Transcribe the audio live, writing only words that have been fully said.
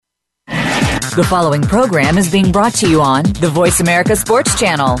The following program is being brought to you on the Voice America Sports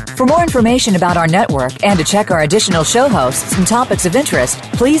Channel. For more information about our network and to check our additional show hosts and topics of interest,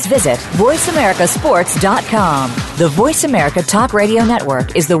 please visit voiceamericasports.com. The Voice America Talk Radio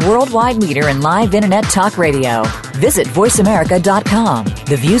Network is the worldwide leader in live Internet talk radio. Visit voiceamerica.com.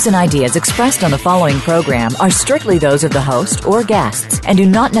 The views and ideas expressed on the following program are strictly those of the host or guests and do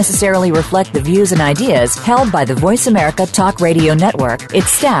not necessarily reflect the views and ideas held by the Voice America Talk Radio Network,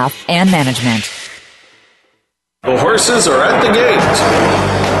 its staff, and management. The horses are at the gate.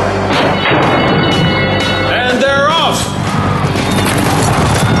 And they're off!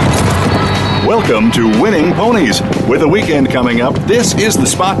 Welcome to Winning Ponies. With a weekend coming up, this is the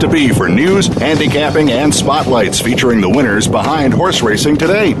spot to be for news, handicapping, and spotlights featuring the winners behind horse racing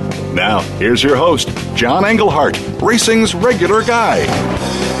today. Now, here's your host, John Englehart, racing's regular guy.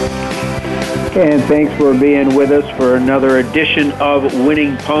 And thanks for being with us for another edition of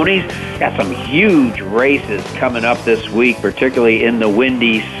Winning Ponies. Got some huge races coming up this week, particularly in the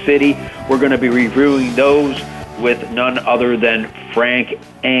Windy City. We're going to be reviewing those with none other than Frank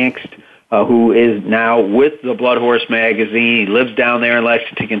Angst, who is now with the Blood Horse magazine. He lives down there in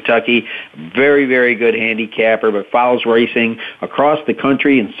Lexington, Kentucky. Very, very good handicapper, but follows racing across the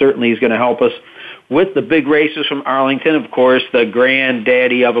country, and certainly is going to help us with the big races from Arlington. Of course, the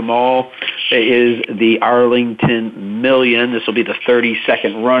granddaddy of them all is the Arlington Million. This will be the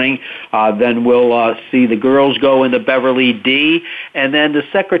 32nd running. Then we'll see the girls go in the Beverly D, and then the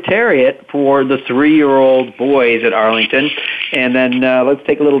Secretariat for the 3-year-old boys at Arlington. And then let's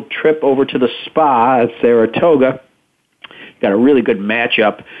take a little trip over to the spa at Saratoga. Got a really good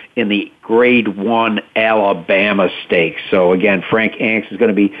matchup in the Gr.1 Alabama Stakes. So again, Frank Angst is going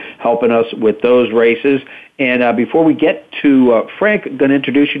to be helping us with those races. And before we get to Frank, I'm going to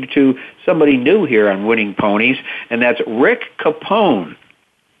introduce you to somebody new here on Winning Ponies, and that's Rick Capone.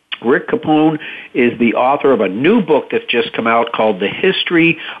 Rick Capone is the author of a new book that's just come out called The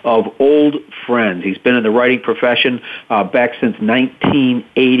History of Old Friends. He's been in the writing profession back since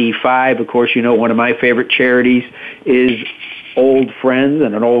 1985. Of course, you know one of my favorite charities is Old Friends,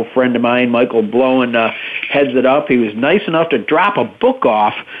 and an old friend of mine, Michael Blowen, heads it up. He was nice enough to drop a book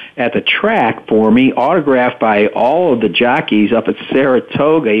off at the track for me, autographed by all of the jockeys up at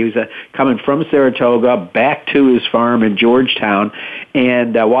Saratoga. He was coming from Saratoga back to his farm in Georgetown,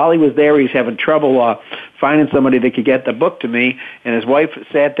 and while he was there, he was having trouble finding somebody that could get the book to me, and his wife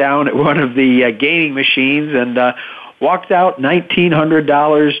sat down at one of the gaming machines and walked out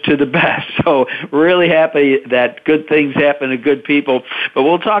 $1,900 to the best. So really happy that good things happen to good people. But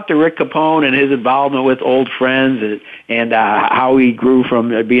we'll talk to Rick Capone and his involvement with Old Friends and how he grew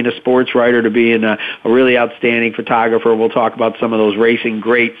from being a sports writer to being a really outstanding photographer. We'll talk about some of those racing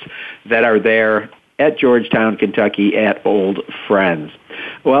greats that are there at Georgetown, Kentucky at Old Friends.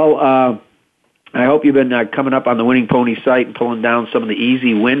 Well, I hope you've been coming up on the Winning Pony site and pulling down some of the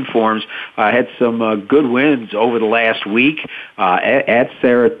easy win forms. I had some good wins over the last week at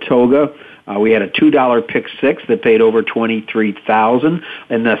Saratoga. We had a $2 pick six that paid over $23,000.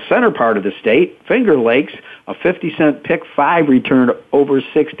 In the center part of the state, Finger Lakes, a 50-cent pick five returned over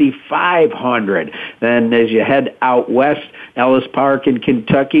 $6,500. Then as you head out west, Ellis Park in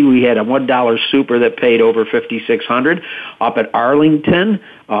Kentucky, we had a $1 super that paid over $5,600. Up at Arlington,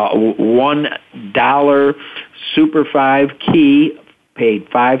 $1 super five key paid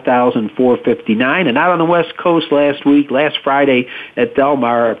 $5,459. And out on the West Coast last Friday at Del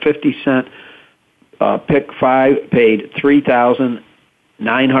Mar, a 50-cent pick five paid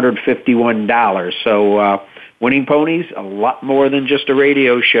 $3,951. So Winning Ponies, a lot more than just a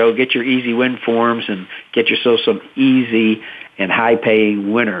radio show. Get your easy win forms and get yourself some easy and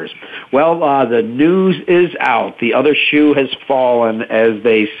high-paying winners. Well, the news is out. The other shoe has fallen, as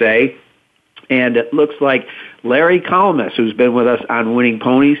they say, and it looks like Larry Kalmus, who's been with us on Winning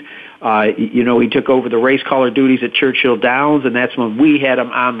Ponies, he took over the race caller duties at Churchill Downs, and that's when we had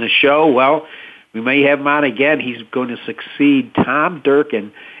him on the show. Well, we may have him on again. He's going to succeed Tom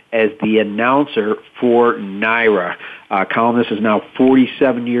Durkin as the announcer for NYRA. Kalmus is now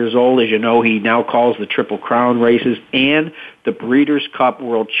 47 years old. As you know, he now calls the Triple Crown races and the Breeders' Cup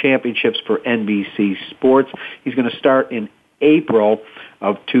World Championships for NBC Sports. He's going to start in April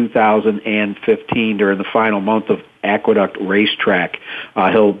of 2015 during the final month of Aqueduct Racetrack.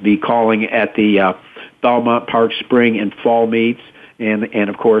 He'll be calling at the Belmont Park Spring and Fall meets and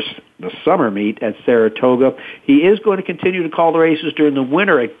of course, the summer meet at Saratoga. He is going to continue to call the races during the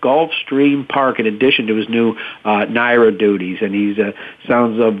winter at Gulfstream Park in addition to his new NYRA duties, and he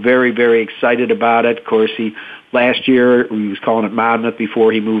sounds very, very excited about it. Of course, last year he was calling it Monmouth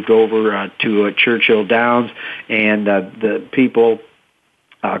before he moved over to Churchill Downs, and the people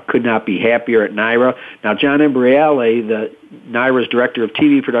could not be happier at NYRA. Now, John Imbriale, the NYRA's director of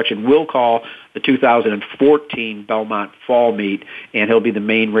TV production, will call the 2014 Belmont Fall Meet, and he'll be the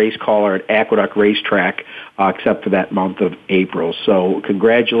main race caller at Aqueduct Racetrack, except for that month of April. So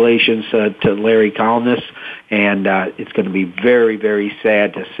congratulations to Larry Colness, and it's going to be very, very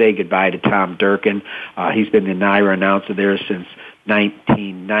sad to say goodbye to Tom Durkin. He's been the NYRA announcer there since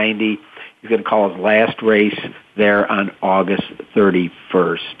 1990. He's going to call his last race there on August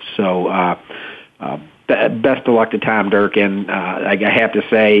 31st. So best of luck to Tom Durkin. I have to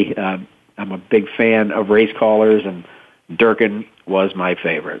say, I'm a big fan of race callers, and Durkin was my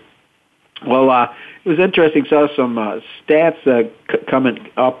favorite. Well, it was interesting. Saw some stats coming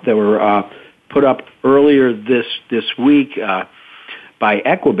up that were put up earlier this week by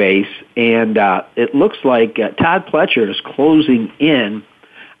Equibase, and it looks like Todd Pletcher is closing in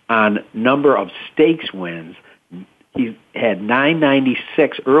on number of stakes wins. He had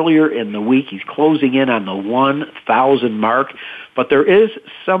 996 earlier in the week. He's closing in on the 1,000 mark, but there is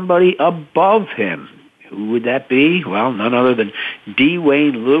somebody above him. Who would that be? Well, none other than D.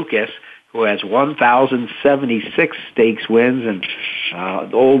 Wayne Lucas, who has 1,076 stakes wins, and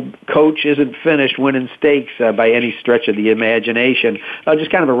the old coach isn't finished winning stakes by any stretch of the imagination. Just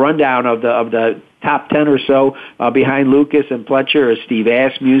kind of a rundown of the top 10 or so behind Lucas and Pletcher is Steve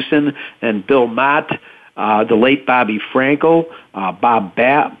Asmussen and Bill Mott, the late Bobby Frankel, Bob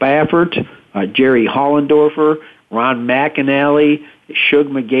Baffert, Jerry Hollendorfer, Ron McAnally, Shug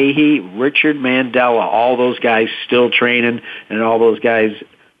McGahee, Richard Mandela, all those guys still training, and all those guys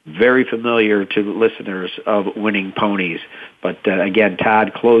very familiar to listeners of Winning Ponies. But again,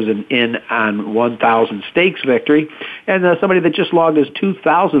 Todd closing in on 1,000 stakes victory. And somebody that just logged his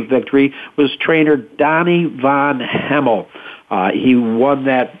 2,000th victory was trainer Donnie Von Hemmel. He won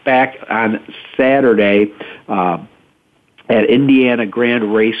that back on Saturday at Indiana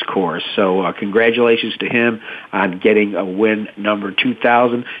Grand Race Course. So congratulations to him on getting a win number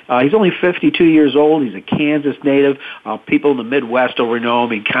 2,000. He's only 52 years old. He's a Kansas native. People in the Midwest will know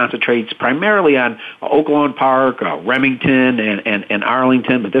him. He concentrates primarily on Oaklawn Park, Remington, and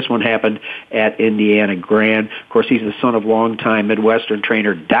Arlington, but this one happened at Indiana Grand. Of course, he's the son of longtime Midwestern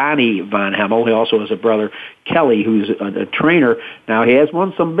trainer Donnie Von Hemmel. He also has a brother, Kelly, who's a trainer. Now, he has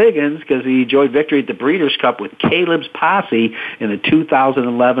won some big ones because he enjoyed victory at the Breeders' Cup with Caleb's Posse in the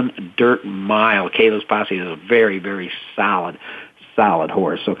 2011 Dirt Mile. Caleb's Posse is a very, very solid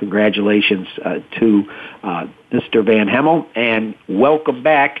horse. So congratulations to Mr. Van Hemmel, and welcome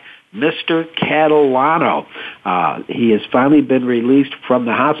back, Mr. Catalano. He has finally been released from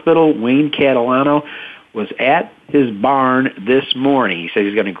the hospital. Wayne Catalano was at his barn this morning. He said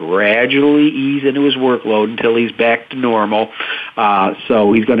he's going to gradually ease into his workload until he's back to normal.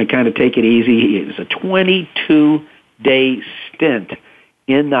 So he's going to kind of take it easy. It's a 22-day stint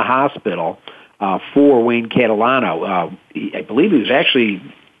in the hospital for Wayne Catalano. I believe he was actually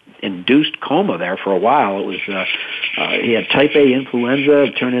induced coma there for a while. It was he had type A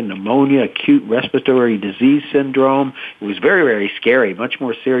influenza, turned into pneumonia, acute respiratory disease syndrome. It was very, very scary, much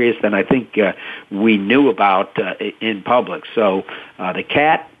more serious than I think we knew about in public. So the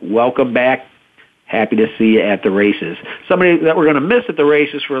Cat, welcome back. Happy to see you at the races. Somebody that we're going to miss at the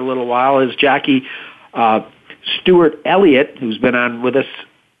races for a little while is jockey Stuart Elliott, who's been on with us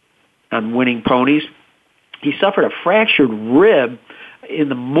on Winning Ponies. He suffered a fractured rib in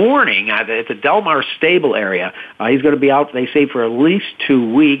the morning at the Delmar Stable area. He's going to be out, they say, for at least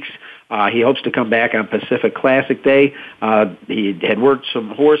 2 weeks. He hopes to come back on Pacific Classic Day. He had worked some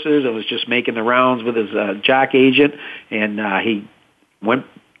horses and was just making the rounds with his jock agent, and he went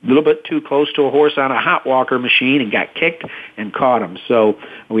a little bit too close to a horse on a hot walker machine and got kicked and caught him. So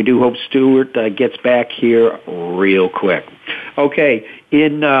we do hope Stewart gets back here real quick. Okay,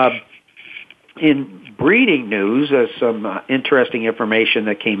 in breeding news, some interesting information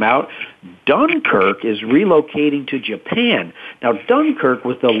that came out. Dunkirk is relocating to Japan. Now, Dunkirk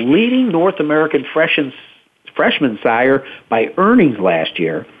was the leading North American freshman sire by earnings last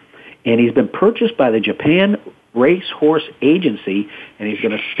year, and he's been purchased by the Japan Racehorse Agency, and he's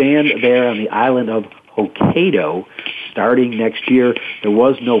going to stand there on the island of Hokkaido starting next year. There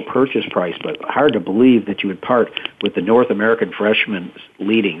was no purchase price, but hard to believe that you would part with the North American freshman's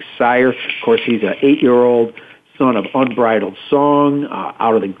leading sire. Of course, he's an 8-year-old son of Unbridled Song,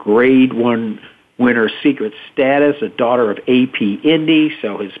 out of the Grade 1 winner Secret Status, a daughter of AP Indy,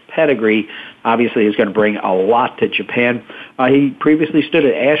 so his pedigree obviously is going to bring a lot to Japan. He previously stood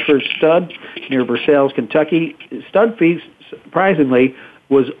at Ashford Stud near Versailles, Kentucky. His stud fee, surprisingly,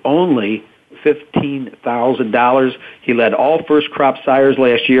 was only $15,000. He led all first crop sires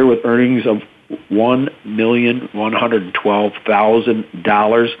last year with earnings of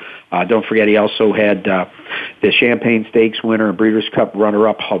 $1,112,000. Don't forget, he also had the Champagne Stakes winner and Breeders' Cup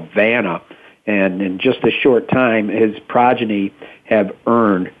runner-up Havana. And in just a short time, his progeny have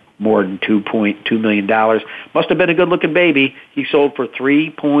earned more than $2.2 million. Must have been a good-looking baby. He sold for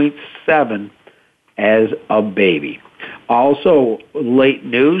 $3.7 as a baby. Also, late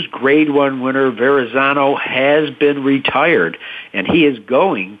news, Grade 1 winner Verrazano has been retired, and he is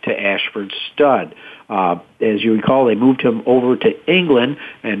going to Ashford Stud. As you recall, they moved him over to England,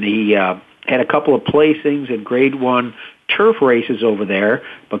 and he had a couple of placings in Grade 1 turf races over there,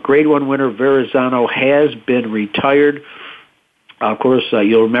 but Grade 1 winner Verrazano has been retired. Of course,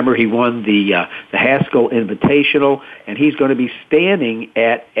 you'll remember he won the Haskell Invitational, and he's going to be standing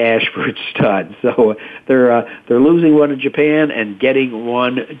at Ashford Stud. So they're losing one to Japan and getting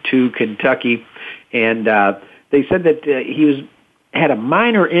one to Kentucky. And they said that he had a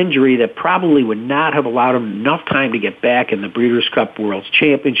minor injury that probably would not have allowed him enough time to get back in the Breeders' Cup World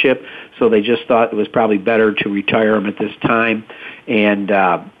Championship. So they just thought it was probably better to retire him at this time. And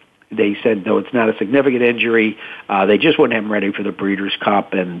they said, though it's not a significant injury, they just wouldn't have him ready for the Breeders'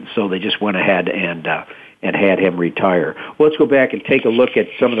 Cup, and so they just went ahead and had him retire. Well, let's go back and take a look at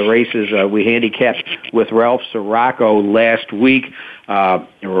some of the races we handicapped with Ralph Sirocco last week.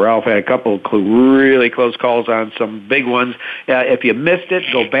 Ralph had a couple of really close calls on some big ones. If you missed it,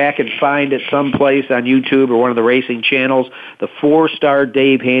 go back and find it someplace on YouTube or one of the racing channels. The 4-star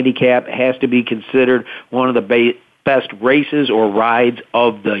Dave handicap has to be considered one of the best races or rides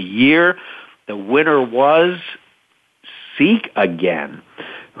of the year. The winner was Seek Again,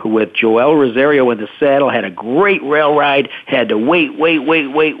 who with Joel Rosario in the saddle had a great rail ride, had to wait.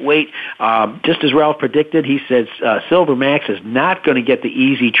 Just as Ralph predicted, he says Silver Max is not going to get the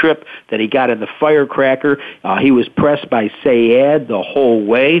easy trip that he got in the Firecracker. He was pressed by Sayad the whole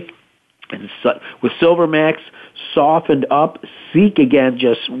way. And with Silver Max softened up, Seek Again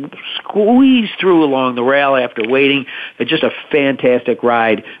just squeezed through along the rail after waiting. Just a fantastic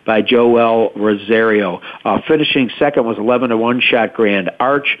ride by Joel Rosario. Finishing second was 11-1 shot Grand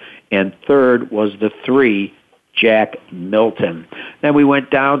Arch, and third was the 3 Jack Milton. Then we went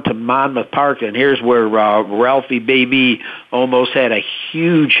down to Monmouth Park, and here's where Ralphie Baby almost had a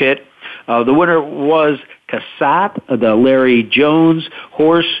huge hit. The winner was Cassatt, the Larry Jones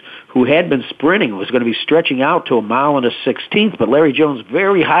horse, who had been sprinting, was going to be stretching out to 1 1/16, but Larry Jones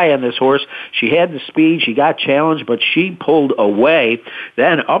very high on this horse. She had the speed, she got challenged, but she pulled away.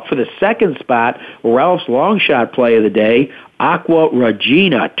 Then up for the second spot, Ralph's long shot play of the day, Aqua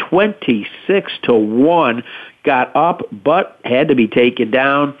Regina, 26-1, got up, but had to be taken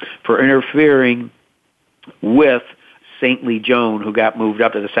down for interfering with Saintly Joan, who got moved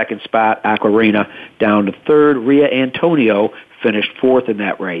up to the second spot. Aquarina down to third. Ria Antonio finished fourth in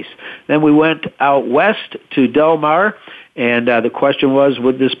that race. Then we went out west to Del Mar, and the question was,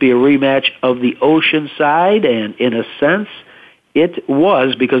 would this be a rematch of the Oceanside? And in a sense, it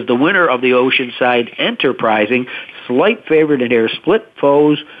was, because the winner of the Oceanside, Enterprising, slight favorite in here, split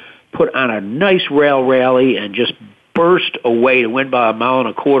foes, put on a nice rail rally, and just burst away to win by 1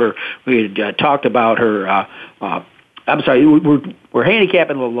 1/4 miles. We had talked about her I'm sorry, we're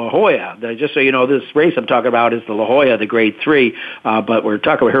handicapping the La Jolla. Just so you know, this race I'm talking about is the La Jolla, the Grade 3, but we're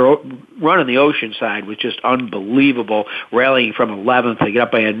talking about her running the Oceanside was just unbelievable, rallying from 11th to get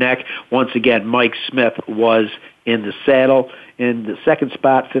up by a neck. Once again, Mike Smith was in the saddle. In the second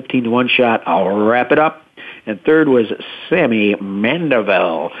spot, 15-1 shot, I'll wrap it up. And third was Sammy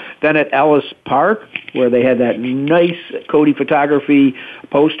Mandeville. Then at Ellis Park, where they had that nice Cody Photography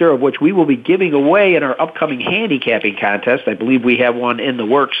poster, of which we will be giving away in our upcoming handicapping contest. I believe we have one in the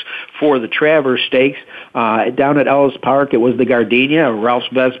works for the Travers Stakes. Down at Ellis Park, it was the Gardenia, Ralph's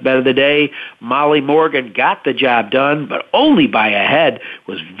best bet of the day. Molly Morgan got the job done, but only by a head,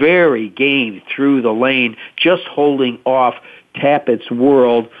 was very game through the lane, just holding off Tappett's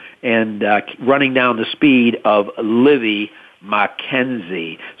World and running down the speed of Livy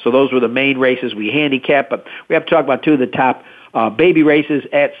Mackenzie. So those were the main races we handicapped, but we have to talk about two of the top baby races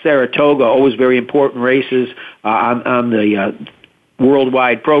at Saratoga, always very important races on the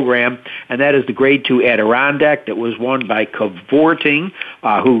worldwide program, and that is the Grade 2 Adirondack that was won by Cavorting,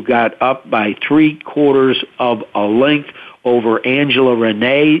 who got up by 3/4 of a length over Angela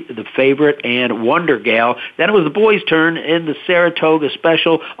Renee, the favorite, and Wonder Gal. Then it was the boys' turn in the Saratoga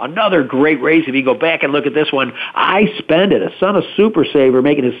Special. Another great race. If you go back and look at this one, I Spend It, a son of Super Saver,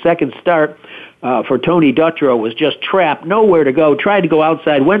 making his second start. for Tony Dutrow was just trapped, nowhere to go, tried to go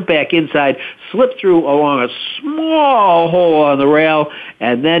outside, went back inside, slipped through along a small hole on the rail,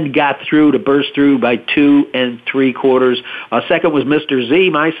 and then got through to burst through by 2 3/4. Second was Mr.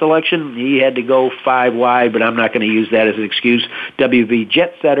 Z, my selection. He had to go 5 wide, but I'm not going to use that as an excuse. WV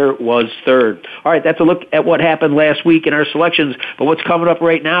Jet Setter was third. All right, that's a look at what happened last week in our selections, but what's coming up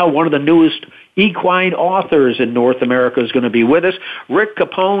right now, one of the newest equine authors in North America is going to be with us. Rick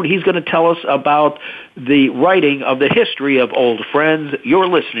Capone, he's going to tell us about the writing of the history of Old Friends. You're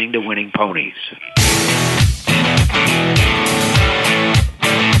listening to Winning Ponies.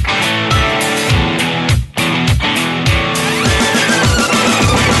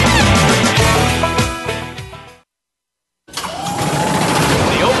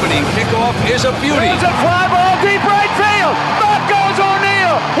 The opening kickoff is a beauty. There's a fly ball deep right field. Back goes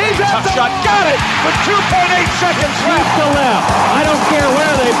O'Neal. He's at the shot. Got it with 2.8 seconds left. To left. I don't care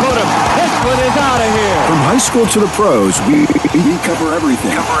where they put him. This one is out of here. From high school to the pros, we cover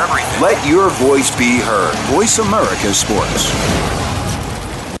everything. Let your voice be heard. Voice America Sports.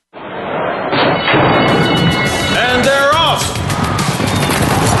 And they're off.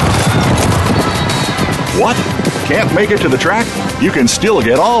 What? Can't make it to the track? You can still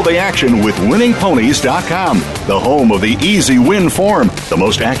get all the action with winningponies.com, the home of the easy win form, the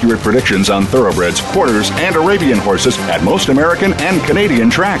most accurate predictions on thoroughbreds, quarters, and Arabian horses at most American and Canadian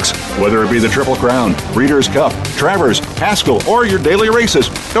tracks. Whether it be the Triple Crown, Breeders' Cup, Travers, Haskell, or your daily races,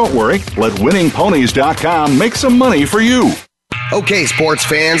 don't worry, let winningponies.com make some money for you. Okay, sports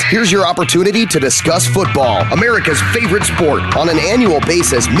fans, here's your opportunity to discuss football, America's favorite sport. On an annual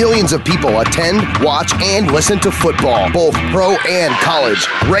basis, millions of people attend, watch, and listen to football, both pro and college.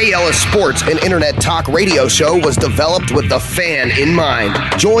 Ray Ellis Sports, an internet talk radio show, was developed with the fan in mind.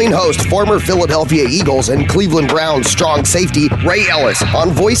 Join host, former Philadelphia Eagles and Cleveland Browns strong safety Ray Ellis on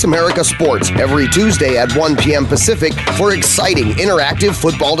Voice America Sports every Tuesday at 1 p.m. Pacific for exciting, interactive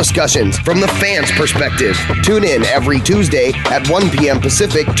football discussions from the fans' perspective. Tune in every Tuesday at 1 p.m.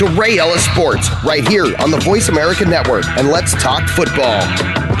 Pacific to Ray Ellis Sports, right here on the Voice America Network, and let's talk football.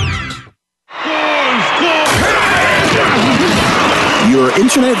 Your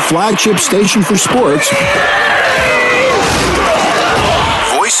internet flagship station for sports.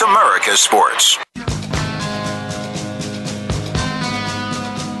 Voice America Sports.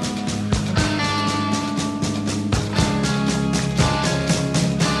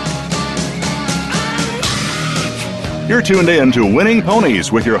 You're tuned in to Winning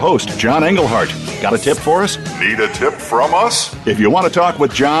Ponies with your host, John Englehart. Got a tip for us? Need a tip from us? If you want to talk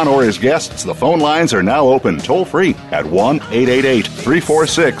with John or his guests, the phone lines are now open toll-free at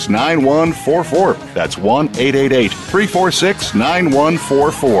 1-888-346-9144. That's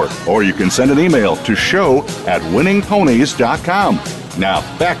 1-888-346-9144. Or you can send an email to show@winningponies.com. Now,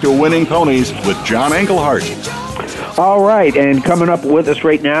 back to Winning Ponies with John Englehart. All right, and coming up with us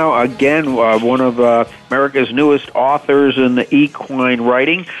right now, again, one of America's newest authors in the equine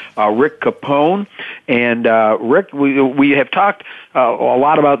writing, Rick Capone. And Rick, we have talked a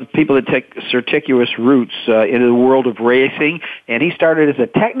lot about the people that take circuitous routes into the world of racing, and he started as a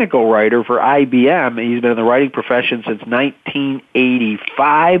technical writer for IBM. He's been in the writing profession since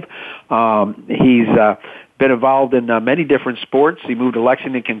 1985. He's been involved in many different sports. He moved to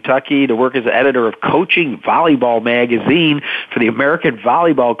Lexington, Kentucky to work as an editor of Coaching Volleyball magazine for the American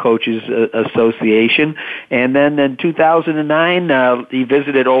Volleyball Coaches Association. And then in 2009, he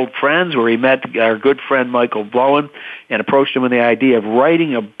visited Old Friends, where he met our good friend Michael Blowen and approached him with the idea of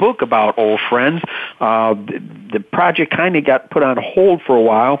writing a book about Old Friends. The project kind of got put on hold for a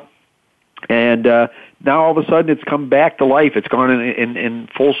while, and now all of a sudden it's come back to life. It's gone in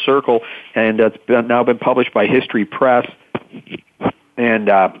full circle, and it's now been published by History Press. And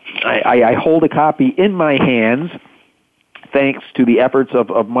I hold a copy in my hands thanks to the efforts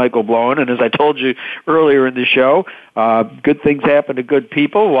of Michael Blowen. And as I told you earlier in the show, good things happen to good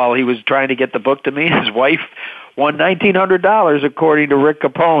people. While he was trying to get the book to me, his wife won $1,900, according to Rick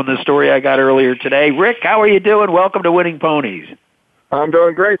Capone, the story I got earlier today. Rick, how are you doing? Welcome to Winning Ponies. I'm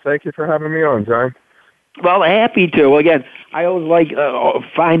doing great. Thank you for having me on, John. Well, happy to. Again, I always like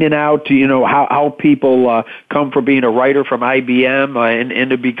finding out, how people come from being a writer from IBM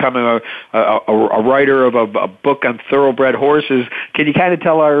into becoming a writer of a book on thoroughbred horses. Can you kind of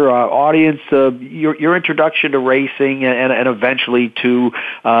tell our audience your introduction to racing and eventually to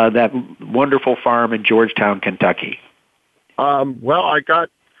that wonderful farm in Georgetown, Kentucky? Well,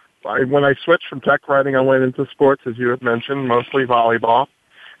 when I switched from tech writing, I went into sports, as you had mentioned, mostly volleyball.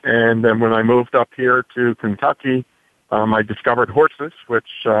 And then when I moved up here to Kentucky, I discovered horses, which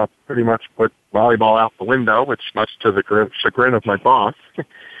pretty much put volleyball out the window, which much to the chagrin of my boss.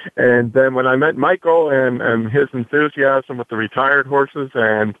 And then when I met Michael and his enthusiasm with the retired horses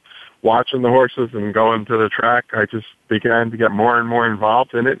and watching the horses and going to the track, I just began to get more and more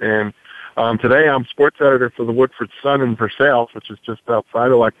involved in it. And today I'm sports editor for the Woodford Sun in Versailles, which is just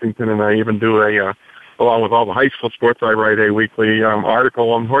outside of Lexington, and I even do along with all the high school sports, I write a weekly article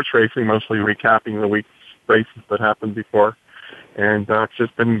on horse racing, mostly recapping the week's races that happened before. And it's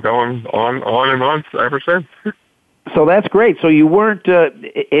just been going on and on ever since. So that's great. So you weren't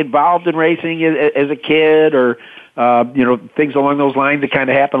involved in racing as a kid, or things along those lines that kind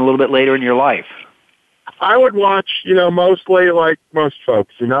of happened a little bit later in your life? I would watch, mostly like most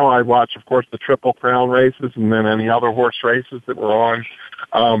folks. I'd watch, of course, the Triple Crown races and then any other horse races that were on.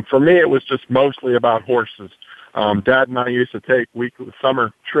 For me, it was just mostly about horses. Dad and I used to take weekly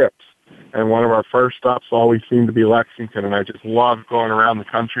summer trips, and one of our first stops always seemed to be Lexington, and I just loved going around the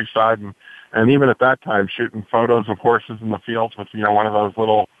countryside and even at that time shooting photos of horses in the fields with, one of those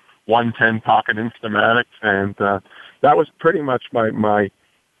little 110 pocket Instamatics, and that was pretty much my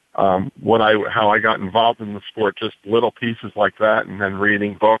how I got involved in the sport, just little pieces like that, and then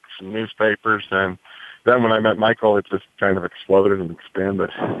reading books and newspapers, and then when I met Michael, it just kind of exploded and expanded.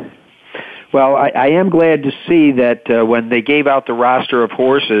 Well, I am glad to see that when they gave out the roster of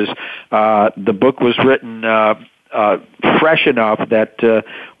horses, the book was written fresh enough that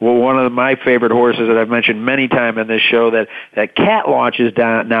one of my favorite horses that I've mentioned many times in this show, that Cat Launch is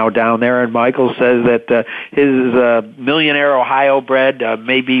now down there, and Michael says that his Millionaire Ohio bred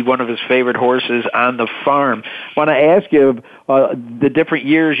may be one of his favorite horses on the farm. I want to ask you the different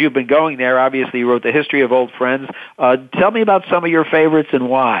years you've been going there. Obviously, you wrote the history of Old Friends. Tell me about some of your favorites and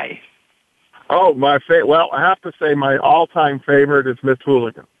why. Oh, well, I have to say my all-time favorite is Miss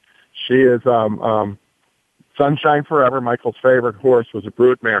Hooligan. She is Sunshine Forever. Michael's favorite horse was a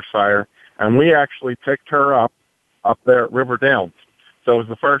broodmare sire, and we actually picked her up there at River Downs. So it was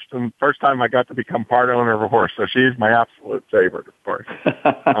the first time I got to become part owner of a horse. So she's my absolute favorite, of course.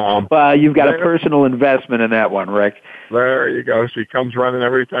 Well, you've got a personal investment in that one, Rick. There you go. She comes running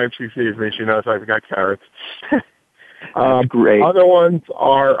every time she sees me. She knows I've got carrots. Great. Other ones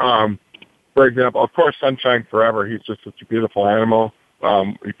are, for example, of course, Sunshine Forever. He's just such a beautiful animal.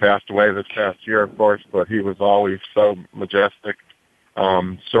 He passed away this past year, of course, but he was always so majestic.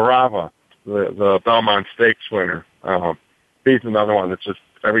 Sarava, the Belmont Stakes winner. He's another one that's just,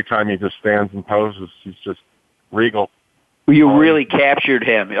 every time he just stands and poses, he's just regal. You really captured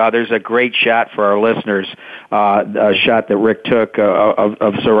him. There's a great shot for our listeners, a shot that Rick took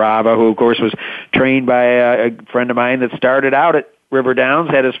of Sarava, who, of course, was trained by a friend of mine that started out at River Downs,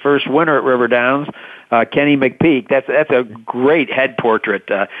 had his first winner at River Downs, Kenny McPeak. That's a great head portrait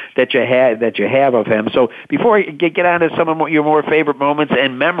that you have of him. So before I get on to some of your more favorite moments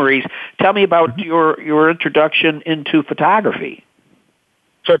and memories, tell me about your introduction into photography.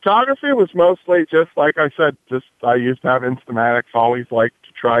 Photography was mostly just, like I said, I used to have Instamatics, always liked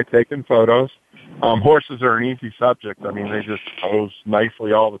to try taking photos. Horses are an easy subject. I mean, they just pose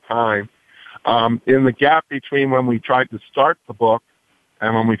nicely all the time. In the gap between when we tried to start the book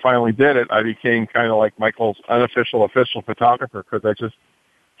and when we finally did it, I became kind of like Michael's unofficial official photographer, because I just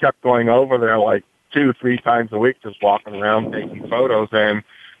kept going over there like 2-3 times a week, just walking around taking photos. And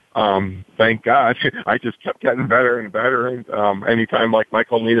thank God, I just kept getting better and better. And anytime like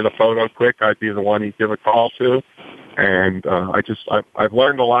Michael needed a photo quick, I'd be the one he'd give a call to. And I've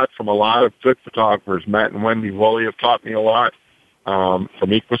learned a lot from a lot of good photographers. Matt and Wendy Woolley have taught me a lot from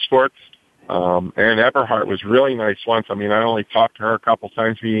Equisports. And Eberhardt was really nice once. I mean, I only talked to her a couple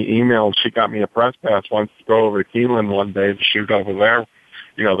times via email, and she got me a press pass once to go over to Keeneland one day to shoot over there,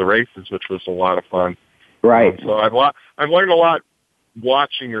 the races, which was a lot of fun. Right. So I've learned a lot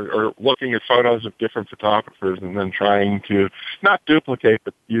watching or looking at photos of different photographers and then trying to not duplicate,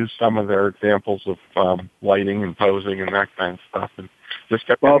 but use some of their examples of lighting and posing and that kind of stuff, and just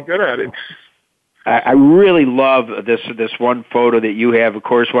kept getting good at it. I really love this one photo that you have. Of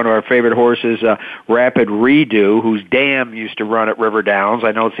course, one of our favorite horses, Rapid Redo, whose dam used to run at River Downs.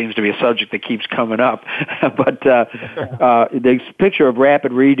 I know it seems to be a subject that keeps coming up, but the picture of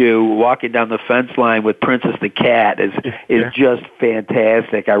Rapid Redo walking down the fence line with Princess the Cat is just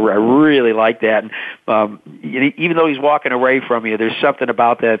fantastic. I really like that. And, even though he's walking away from you, there's something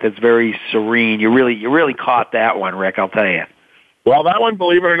about that that's very serene. You really caught that one, Rick, I'll tell you. Well, that one,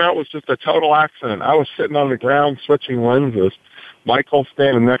 believe it or not, was just a total accident. I was sitting on the ground switching lenses. Michael's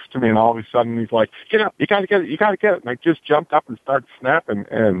standing next to me, and all of a sudden he's like, "Get up! You got to get it! You got to get it!" And I just jumped up and started snapping,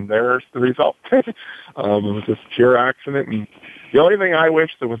 and there's the result. It was just pure accident, and The only thing I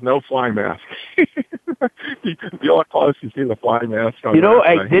wish there was no fly mask. You look close, you see the fly mask. I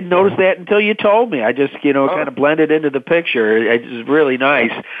didn't notice that until you told me. I just, kind of blended into the picture. It's really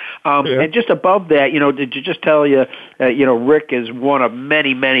nice. And just above that, did you just tell you, Rick is one of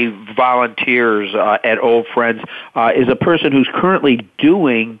many, many volunteers at Old Friends, is a person who's currently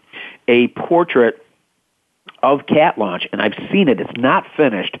doing a portrait of Cat Launch, and I've seen it. It's not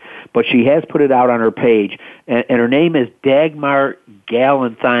finished, but she has put it out on her page, and her name is Dagmar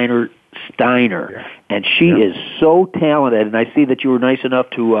Gallenthiner Steiner, and she is so talented, and I see that you were nice enough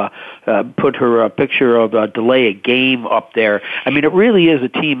to put her picture of Delay a Game up there. I mean, it really is a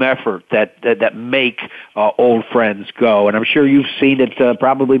team effort that make Old Friends go, and I'm sure you've seen it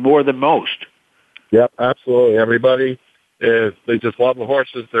probably more than most. Yep, absolutely. Everybody they just love the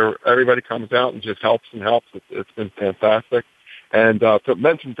horses. Everybody comes out and just helps and helps. It's been fantastic. And to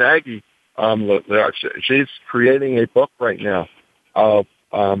mention Daggy, she's creating a book right now of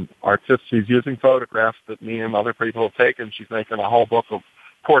artists. She's using photographs that me and other people have taken. She's making a whole book of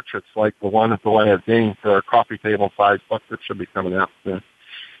portraits like the one at the Delay a Game for a coffee table size book that should be coming out soon.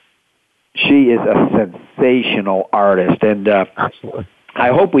 She is a sensational artist, and absolutely. I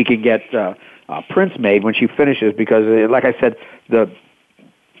hope we can get prints made when she finishes, because, like I said, the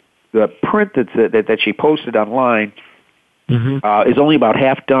print that she posted online is only about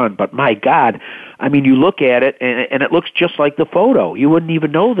half done. But my God, I mean, you look at it and it looks just like the photo. You wouldn't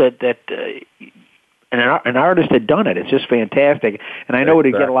even know that an artist had done it. It's just fantastic, and I know it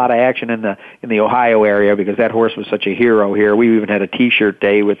would get a lot of action in the Ohio area, because that horse was such a hero here. We even had a T-shirt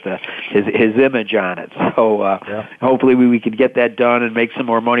day with his image on it. So hopefully we could get that done and make some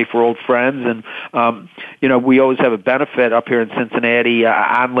more money for Old Friends. And we always have a benefit up here in Cincinnati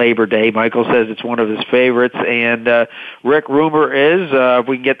on Labor Day. Michael says it's one of his favorites, and Rick, rumor is if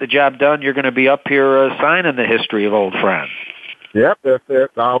we can get the job done, you're going to be up here signing the history of Old Friends. Yep,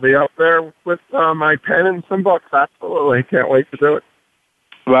 I'll be up there with my pen and some books. Absolutely, can't wait to do it.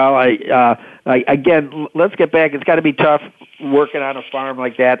 Well, again, let's get back. It's got to be tough working on a farm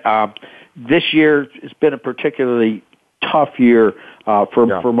like that. This year has been a particularly tough year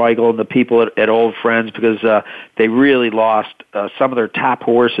for Michael and the people at Old Friends, because they really lost some of their top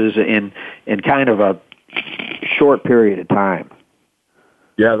horses in kind of a short period of time.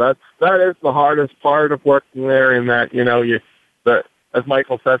 Yeah, that is the hardest part of working there. In that, as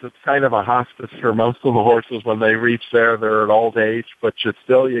Michael says, it's kind of a hospice for most of the horses. When they reach there, they're at old age, but you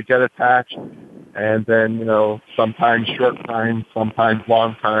get attached, and then, sometimes short time, sometimes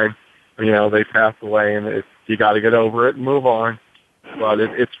long time, they pass away, and you got to get over it and move on. But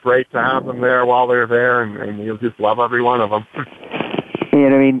it's great to have them there while they're there, and you'll just love every one of them.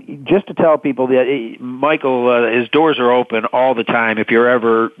 And I mean, just to tell people that Michael, his doors are open all the time. If you're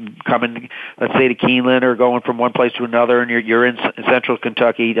ever coming, let's say, to Keeneland or going from one place to another, and you're in central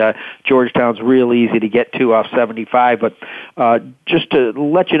Kentucky, Georgetown's real easy to get to off 75. But just to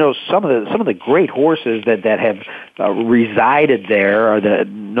let you know, some of the great horses that have resided there, or that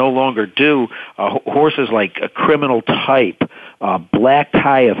no longer do, horses like a Criminal Type, Black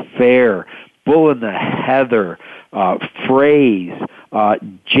Tie Affair, Bull in the Heather, Phrase,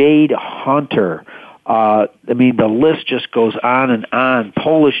 Jade Hunter. I mean, the list just goes on and on.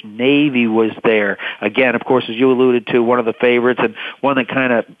 Polish Navy was there. Again, of course, as you alluded to, one of the favorites, and one that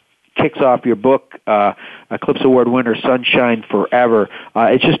kind of kicks off your book, Eclipse Award winner, Sunshine Forever.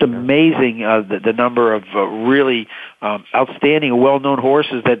 It's just amazing the number of really outstanding, well-known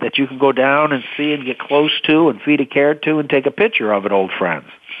horses that you can go down and see and get close to and feed a carrot to and take a picture of at Old Friends.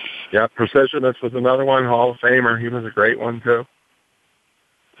 Yeah, Precisionist was another one, Hall of Famer. He was a great one, too.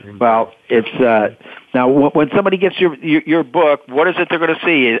 Well, it's now when somebody gets your book, what is it they're going to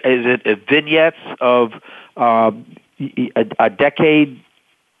see? Is it vignettes of a decade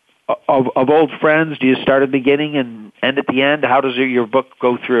of Old Friends? Do you start at the beginning and end at the end? How does your book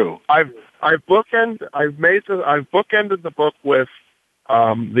go through? I've bookended the book with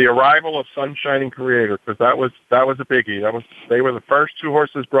the arrival of Sunshine and Creator, because that was a biggie. They were the first two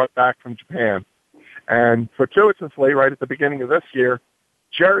horses brought back from Japan, and fortuitously, right at the beginning of this year,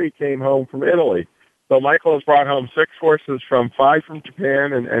 Jerry came home from Italy. So Michael has brought home 6 horses, 5 from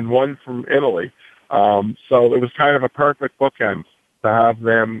Japan and 1 from Italy. So it was kind of a perfect bookend to have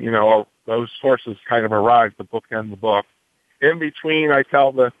them, those horses kind of arrive to bookend the book. In between, I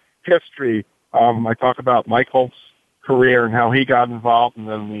tell the history. I talk about Michael's career and how he got involved, and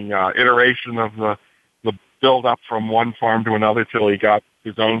then the iteration of the build-up from one farm to another till he got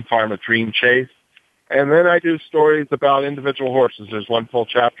his own farm at Dream Chase. And then I do stories about individual horses. There's one full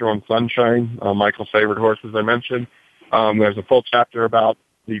chapter on Sunshine, Michael's favorite horses I mentioned. There's a full chapter about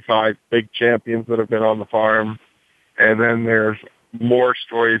the 5 big champions that have been on the farm. And then there's more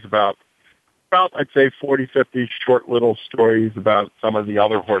stories about I'd say 40, 50 short little stories about some of the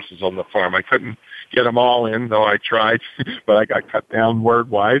other horses on the farm. I couldn't get them all in, though I tried, but I got cut down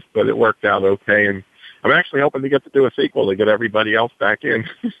word-wise, but it worked out okay. And I'm actually hoping to get to do a sequel to get everybody else back in.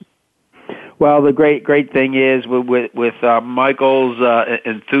 Well, the great thing is with Michael's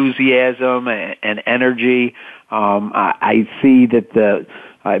enthusiasm and energy, I see that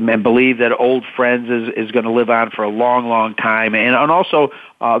I believe that Old Friends is going to live on for a long, long time, and also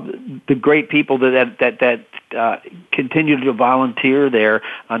the great people that continue to volunteer there.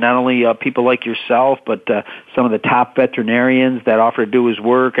 Not only people like yourself, but some of the top veterinarians that offer to do his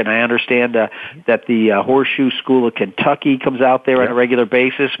work. And I understand that the Horseshoe School of Kentucky comes out there on a regular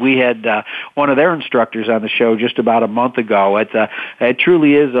basis. We had one of their instructors on the show just about a month ago. It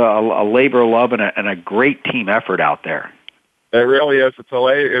truly is a labor of love and a great team effort out there. It really is.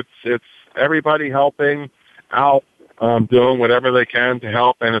 It's everybody helping out, doing whatever they can to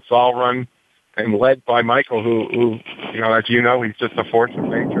help, and it's all run and led by Michael, who as you know, he's just a force of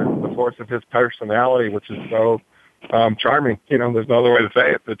nature, the force of his personality, which is so charming. There's no other way to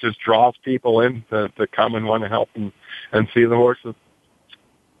say it. It just draws people in to come and want to help and see the horses.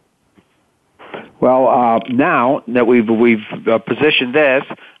 Well, now that we've positioned this,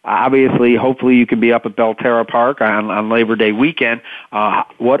 obviously, hopefully you can be up at Belterra Park on Labor Day weekend.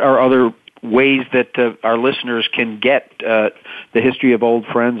 What are other ways that our listeners can get the history of Old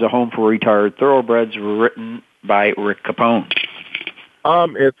Friends, a home for retired thoroughbreds, written by Rick Capone?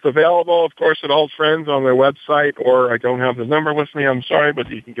 It's available, of course, at Old Friends on their website, or I don't have the number with me, I'm sorry, but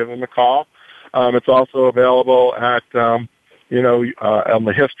you can give them a call. It's also available at, on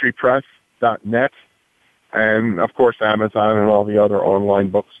the historypress.net, and, of course, Amazon and all the other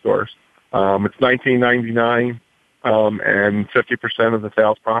online bookstores. It's $19.99, and 50% of the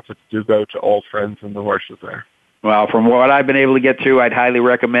sales profits do go to Old Friends and the horses there. Well, from what I've been able to get to, I'd highly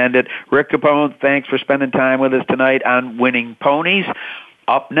recommend it. Rick Capone, thanks for spending time with us tonight on Winning Ponies.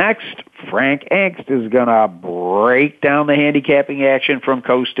 Up next, Frank Angst is going to break down the handicapping action from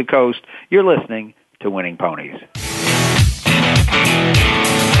coast to coast. You're listening to Winning Ponies.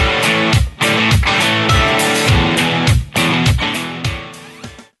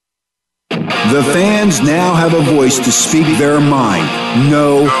 The fans now have a voice to speak their mind.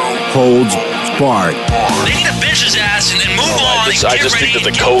 No holds barred. They need to bench his ass and then move on. I just think that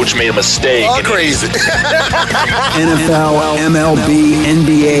the coach made a mistake. All crazy. NFL, MLB,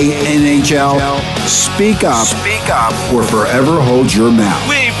 NBA, NHL. Speak up. Speak up. Or forever hold your mouth.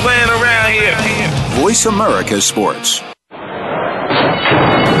 We ain't playing around here. Voice America Sports. And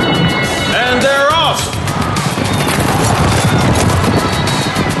they're off.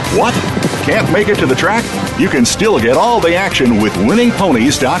 What? Can't make it to the track? You can still get all the action with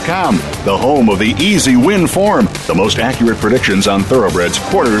winningponies.com, the home of the easy win form, the most accurate predictions on thoroughbreds,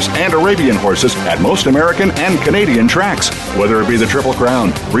 quarters, and Arabian horses at most American and Canadian tracks. Whether it be the Triple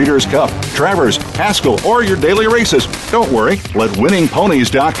Crown, Breeders' Cup, Travers, Haskell, or your daily races, don't worry, let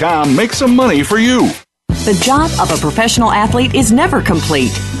winningponies.com make some money for you. The job of a professional athlete is never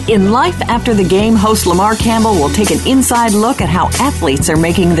complete. In Life After the Game, host Lamar Campbell will take an inside look at how athletes are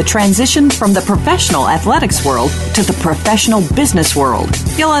making the transition from the professional athletics world to the professional business world.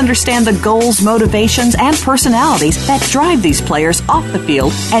 You'll understand the goals, motivations, and personalities that drive these players off the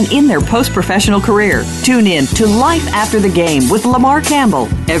field and in their post-professional career. Tune in to Life After the Game with Lamar Campbell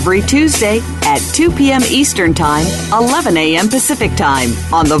every Tuesday at 2 p.m. Eastern Time, 11 a.m. Pacific Time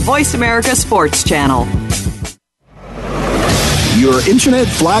on the Voice America Sports Channel. Your internet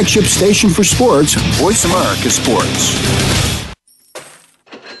flagship station for sports, Voice America Sports.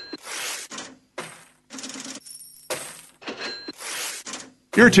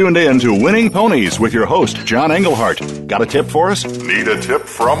 You're tuned in to Winning Ponies with your host, John Englehart. Got a tip for us? Need a tip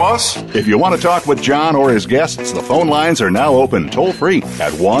from us? If you want to talk with John or his guests, the phone lines are now open toll-free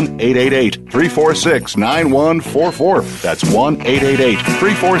at 1-888-346-9144. That's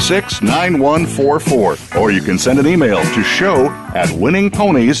 1-888-346-9144. Or you can send an email to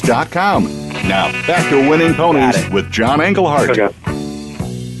show@winningponies.com. Now, back to Winning Ponies with John Englehart. Okay.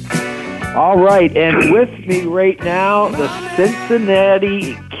 All right, and with me right now, the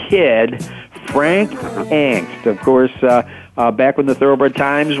Cincinnati Kid, Frank Angst. Of course, back when the Thoroughbred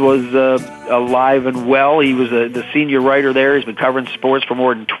Times was alive and well, he was the senior writer there. He's been covering sports for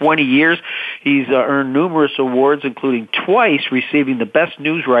more than 20 years. He's earned numerous awards, including twice receiving the Best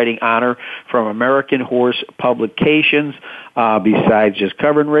News Writing honor from American Horse Publications. besides just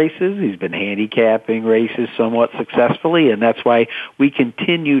covering races. He's been handicapping races somewhat successfully, and that's why we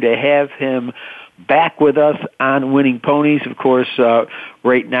continue to have him back with us on Winning Ponies. Of course,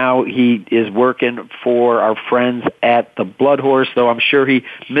 right now he is working for our friends at the Blood Horse, though I'm sure he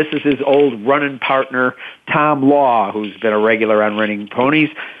misses his old running partner, Tom Law, who's been a regular on Winning Ponies.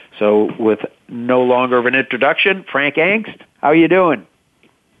 So with no longer of an introduction, Frank Angst, how are you doing?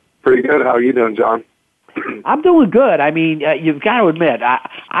 Pretty good. How are you doing, John? I'm doing good. I mean, you've got to admit,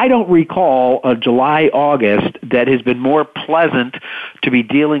 I don't recall a July, August that has been more pleasant to be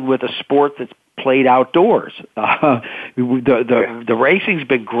dealing with a sport that's played outdoors. The racing's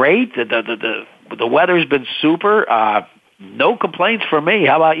been great. The weather's been super. No complaints from me.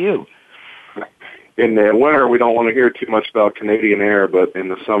 How about you? In the winter, we don't want to hear too much about Canadian air, but in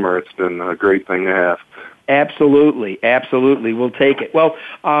the summer, it's been a great thing to have. Absolutely. We'll take it. Well,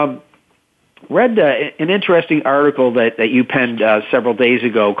 read an interesting article that you penned several days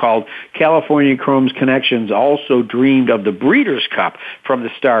ago called California Chrome's Connections Also Dreamed of the Breeders' Cup from the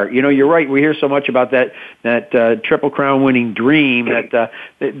Start. You know, you're right. We hear so much about that Triple Crown winning dream that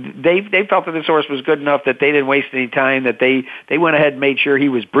they felt that this horse was good enough that they didn't waste any time, that they went ahead and made sure he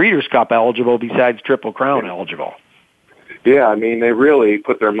was Breeders' Cup eligible besides Triple Crown eligible. Yeah, I mean, they really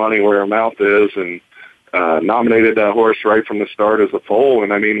put their money where their mouth is and nominated that horse right from the start as a foal.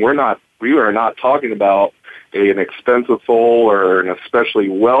 And I mean, we are not talking about an expensive foal or an especially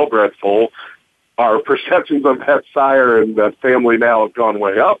well-bred foal. Our perceptions of that sire and that family now have gone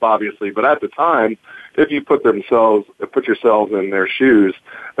way up, obviously. But at the time, if you put yourselves in their shoes,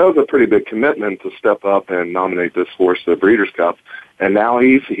 that was a pretty big commitment to step up and nominate this horse to the Breeders' Cup. And now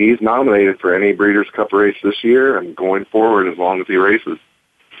he's nominated for any Breeders' Cup race this year and going forward as long as he races.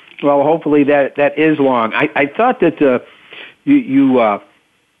 Well, hopefully that is long. I thought that you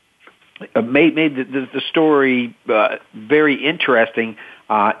made the story very interesting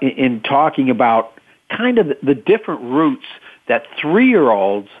in talking about kind of the different routes that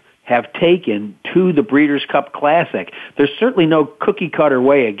 3-year-olds have taken to the Breeders' Cup Classic. There's certainly no cookie-cutter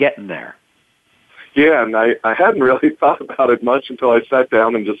way of getting there. Yeah, and I hadn't really thought about it much until I sat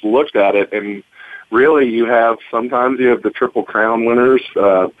down and just looked at it. And really, sometimes you have the Triple Crown winners,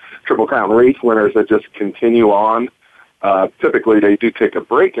 Triple Crown race winners that just continue on. Typically, they do take a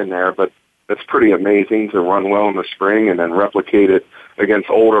break in there, but it's pretty amazing to run well in the spring and then replicate it against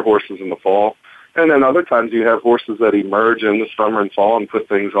older horses in the fall. And then other times you have horses that emerge in the summer and fall and put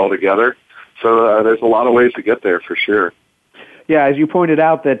things all together. So there's a lot of ways to get there for sure. Yeah, as you pointed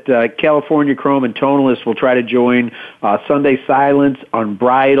out, that California Chrome and Tonalist will try to join Sunday Silence,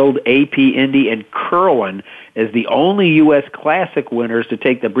 Unbridled, AP Indy, and Curlin as the only U.S. Classic winners to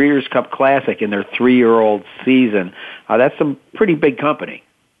take the Breeders' Cup Classic in their 3-year-old season. That's some pretty big company.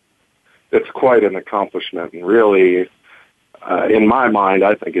 It's quite an accomplishment, and really, in my mind,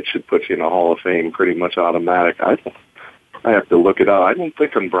 I think it should put you in the Hall of Fame pretty much automatic. I have to look it up. I don't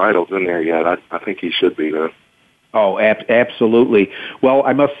think Unbridled's in there yet. I think he should be, though. Oh, absolutely. Well,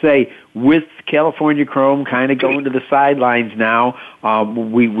 I must say, with California Chrome kind of going to the sidelines now,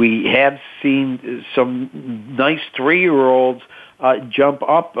 we have seen some nice 3-year-olds jump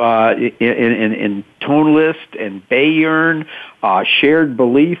up in Tonalist and Bayern, Shared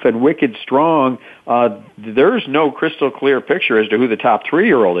Belief, and Wicked Strong. There's no crystal clear picture as to who the top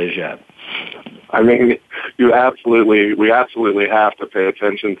 3-year-old is yet. I mean, we absolutely have to pay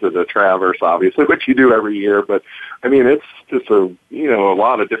attention to the Traverse, obviously, which you do every year. But I mean, it's just a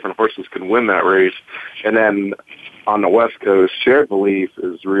lot of different horses can win that race. And then on the West Coast, Shared Belief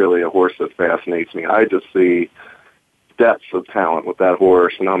is really a horse that fascinates me. I just see depths of talent with that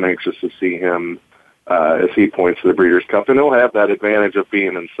horse, and I'm anxious to see him as he points to the Breeders' Cup. And he'll have that advantage of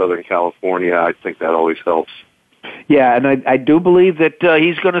being in Southern California. I think that always helps. Yeah, and I do believe that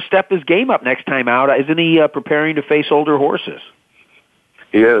he's going to step his game up next time out. Isn't he preparing to face older horses?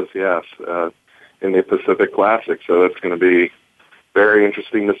 He is, yes, in the Pacific Classic. So it's going to be very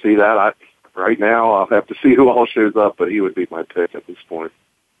interesting to see that. Right now, I'll have to see who all shows up, but he would be my pick at this point.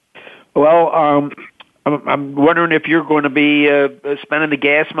 Well, I'm wondering if you're going to be spending the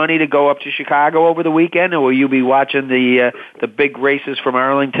gas money to go up to Chicago over the weekend, or will you be watching the big races from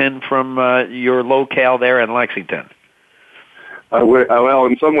Arlington from your locale there in Lexington? Well,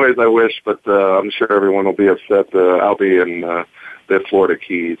 in some ways I wish, but I'm sure everyone will be upset. I'll be in the Florida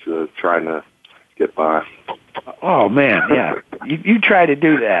Keys trying to get by. Oh, man, yeah. You try to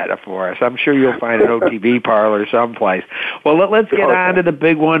do that for us. I'm sure you'll find an OTB parlor someplace. Well, let's get on to the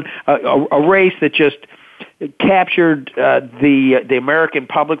big one, a race that just captured the American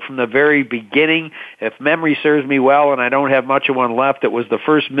public from the very beginning. If memory serves me well, and I don't have much of one left, it was the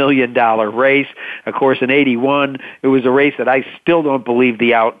first $1 million race. Of course, in '81, it was a race that I still don't believe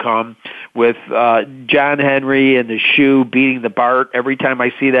the outcome, with John Henry and the Shoe beating the Bart. Every time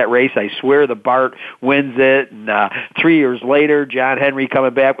I see that race, I swear the Bart wins it. And 3 years later, John Henry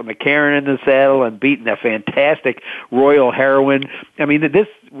coming back with McCarran in the saddle and beating a fantastic Royal Heroine. I mean, this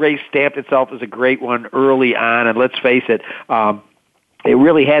race stamped itself as a great one early on, and let's face it, it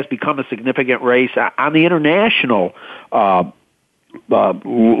really has become a significant race on the international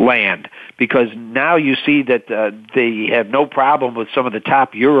land, because now you see that they have no problem with some of the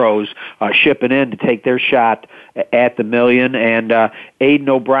top Euros shipping in to take their shot at the Million. And Aidan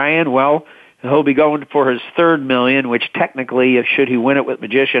O'Brien, well, he'll be going for his third Million, which technically, should he win it with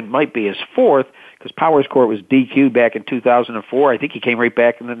Magician, might be his fourth, because Powers Court was DQ'd back in 2004. I think he came right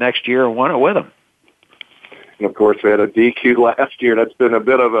back in the next year and won it with him. And of course, they had a DQ last year. That's been a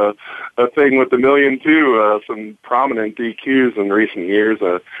bit of a thing with the Million, too. Some prominent DQs in recent years.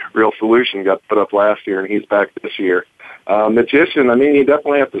 Real Solution got put up last year, and he's back this year. Magician, I mean, you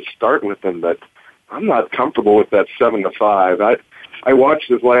definitely have to start with him, but I'm not comfortable with that 7-5. I watched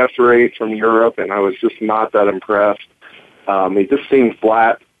his last race from Europe, and I was just not that impressed. He just seemed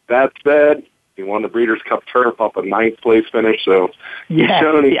flat. That said, he won the Breeders' Cup Turf off a 9th place finish, so he's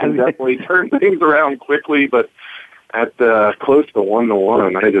shown he can definitely turn things around quickly, but at close to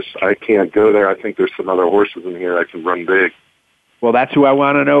 1-1, I can't go there. I think there's some other horses in here that can run big. Well, that's who I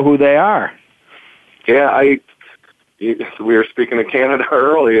want to know who they are. Yeah, we were speaking of Canada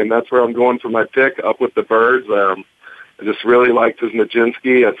early, and that's where I'm going for my pick, Up With the Birds. I just really liked his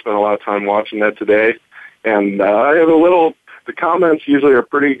Nijinsky. I spent a lot of time watching that today, and I have the comments usually are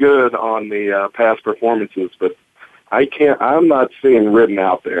pretty good on the past performances, but I'm not seeing ridden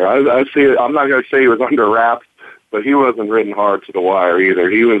out there. I'm not going to say he was under wraps, but he wasn't ridden hard to the wire either.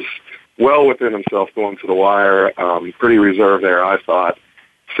 He was well within himself going to the wire, pretty reserved there, I thought.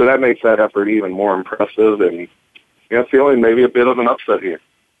 So that makes that effort even more impressive, and feeling maybe a bit of an upset here.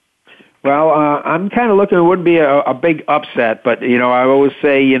 Well, I'm kind of looking, it wouldn't be a big upset, but, I always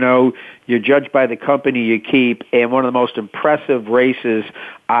say, you're judged by the company you keep, and one of the most impressive races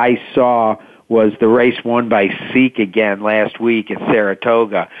I saw was the race won by Seek again last week at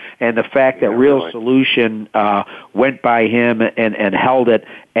Saratoga. And the fact that Real Solution went by him and held it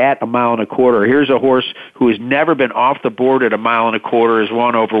at 1.25 miles. Here's a horse who has never been off the board at 1.25 miles, has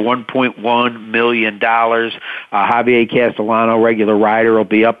won over $1.1 million. Javier Castellano, regular rider, will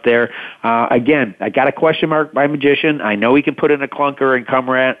be up there. Again, I got a question mark by Magician. I know he can put in a clunker and come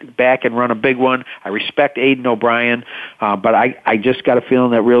back and run a big one. I respect Aidan O'Brien, but I just got a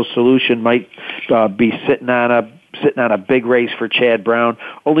feeling that Real Solution might be sitting on a big race for Chad Brown.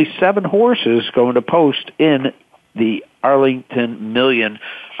 Only 7 horses going to post in the Arlington Million,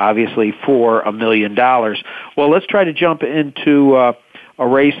 obviously for $1 million. Well, let's try to jump into a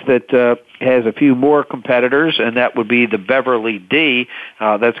race that has a few more competitors, and that would be the Beverly D.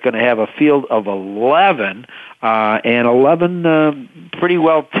 That's going to have a field of 11, and 11 pretty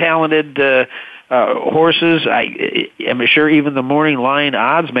well talented horses. I'm sure even the morning line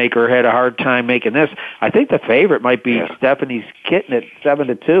odds maker had a hard time making this. I think the favorite might be Stephanie's Kitten at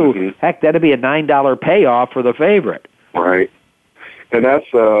 7-2. Mm-hmm. Heck, that'd be a $9 payoff for the favorite. Right. And that's,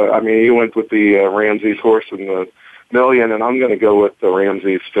 he went with the Ramsey's horse in the Million, and I'm going to go with the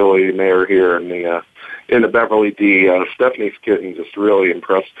Ramsey's filly mare here in the Beverly D. Stephanie's Kitten just really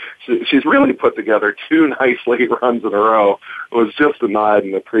impressed. She's really put together 2 nice late runs in a row. It was just denied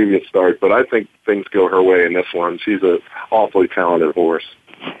in the previous start, but I think things go her way in this one. She's an awfully talented horse.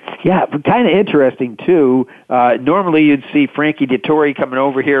 Yeah, kind of interesting, too. Normally you'd see Frankie Dettori coming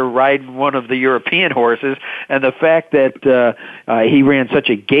over here riding one of the European horses, and the fact that he ran such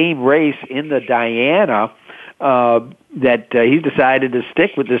a game race in the Diana, that he decided to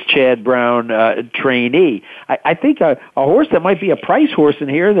stick with this Chad Brown trainee. I think a horse that might be a price horse in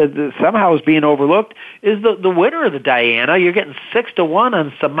here that somehow is being overlooked is the winner of the Diana. You're getting 6-1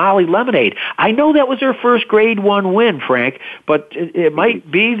 on Somali Lemonade. I know that was her first Grade 1 win, Frank, but it might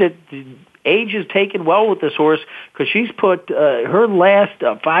be that age is taken well with this horse, because she's put her last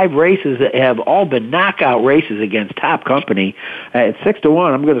 5 races that have all been knockout races against top company. At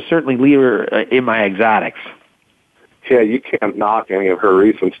 6-1, I'm going to certainly leave her in my exotics. Yeah, you can't knock any of her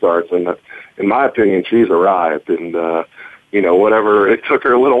recent starts, and in my opinion, she's arrived. And whatever, it took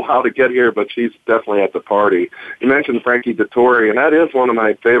her a little while to get here, but she's definitely at the party. You mentioned Frankie Dettori, and that is one of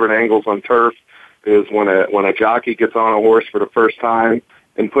my favorite angles on turf. Is when a jockey gets on a horse for the first time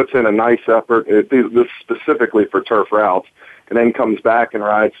and puts in a nice effort. This specifically for turf routes, and then comes back and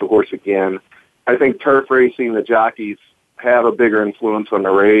rides the horse again. I think turf racing, the jockeys have a bigger influence on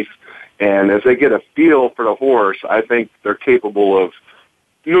the race. And as they get a feel for the horse, I think they're capable of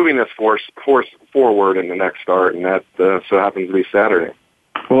moving this horse forward in the next start, and that so happens to be Saturday.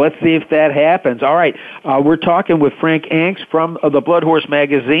 Well, let's see if that happens. All right, we're talking with Frank Angst from the Blood Horse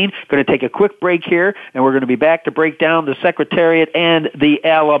magazine. Going to take a quick break here, and we're going to be back to break down the Secretariat and the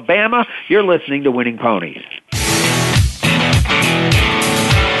Alabama. You're listening to Winning Ponies.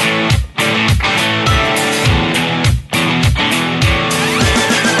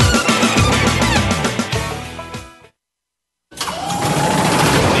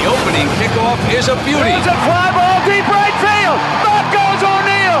 Is a beauty. It's a fly ball deep right field. Back goes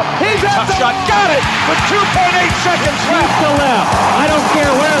O'Neill. He's at the got it with 2.8 seconds left. To left. I don't care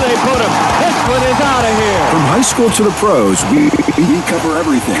where they put him. This one is out of here. From high school to the pros, we cover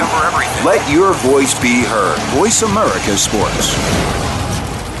everything. Let your voice be heard. Voice America Sports.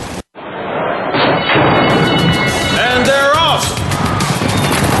 And they're off.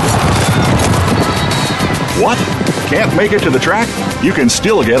 What? Can't make it to the track? You can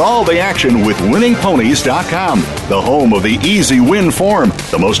still get all the action with winningponies.com, the home of the easy win form,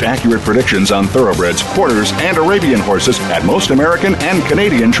 the most accurate predictions on thoroughbreds, quarters, and Arabian horses at most American and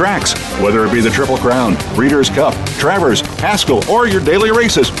Canadian tracks. Whether it be the Triple Crown, Breeders' Cup, Travers, Haskell, or your daily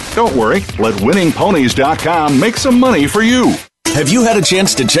races, don't worry, let winningponies.com make some money for you. Have you had a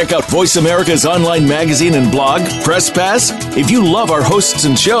chance to check out Voice America's online magazine and blog, Press Pass? If you love our hosts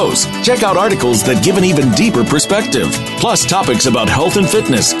and shows, check out articles that give an even deeper perspective. Plus topics about health and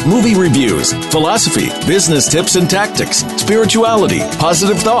fitness, movie reviews, philosophy, business tips and tactics, spirituality,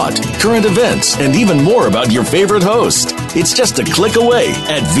 positive thought, current events, and even more about your favorite host. It's just a click away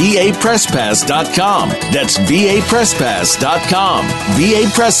at vapresspass.com. That's vapresspass.com. VA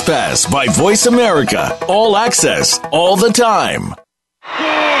Press Pass by Voice America. All access, all the time.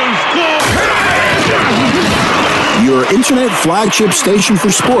 Your internet flagship station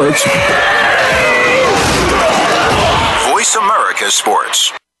for sports. Voice America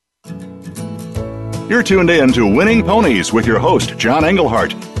Sports. You're tuned in to Winning Ponies with your host, John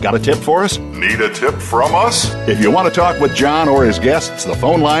Englehart. Got a tip for us? Need a tip from us? If you want to talk with John or his guests, the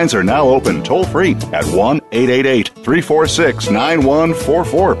phone lines are now open toll-free at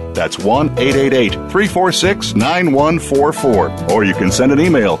 1-888-346-9144. That's 1-888-346-9144. Or you can send an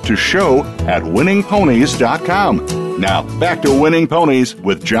email to show@winningponies.com. Now, back to Winning Ponies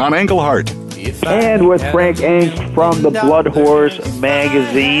with John Englehart. And with Frank Angst from the Blood Horse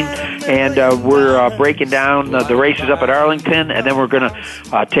magazine. And we're breaking down the races up at Arlington, and then we're going to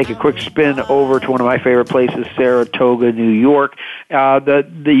take a quick spin over to one of my favorite places, Saratoga, New York.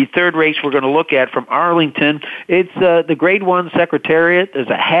 The third race we're going to look at from Arlington, it's the Gr.1 Secretariat. There's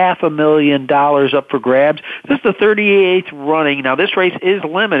 $500,000 up for grabs. This is the 38th running. Now, this race is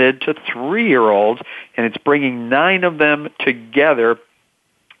limited to 3-year-olds, and it's bringing 9 of them together.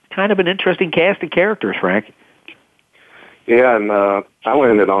 Kind of an interesting cast of characters, Frank. Yeah, and I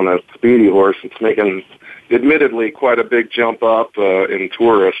landed on a speedy horse. It's making, admittedly, quite a big jump up in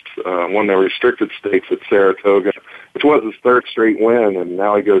tourist. Won the restricted stakes at Saratoga, which was his 3rd straight win, and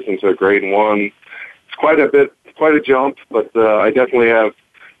now he goes into a Gr.1. It's quite a jump, but I definitely have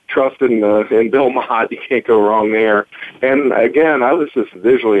trust in Bill Mott. You can't go wrong there. And again, I was just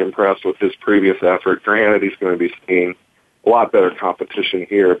visually impressed with his previous effort. Granted, he's going to be seeing a lot better competition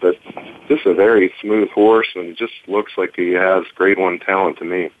here, but just a very smooth horse and just looks like he has Gr.1 talent to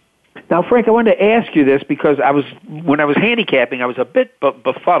me. Now, Frank, I wanted to ask you this because when I was handicapping, I was a bit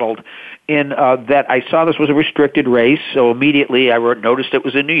befuddled in that I saw this was a restricted race, so immediately I noticed it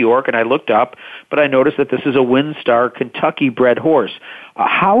was in New York, and I looked up, but I noticed that this is a WinStar Kentucky-bred horse.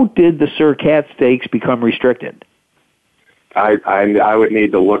 How did the Secretariat Stakes become restricted? I would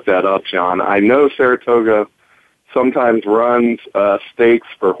need to look that up, John. I know Saratoga sometimes runs stakes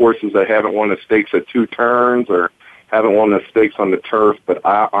for horses that haven't won the stakes at 2 turns or haven't won the stakes on the turf, but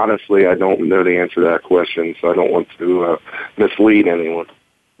honestly, I don't know the answer to that question, so I don't want to mislead anyone.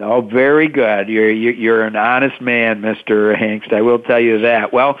 Oh, very good. You're an honest man, Mr. Angst. I will tell you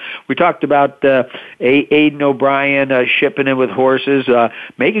that. Well, we talked about Aidan O'Brien shipping in with horses,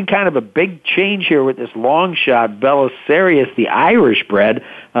 making kind of a big change here with this long shot, Belisarius, the Irish bred.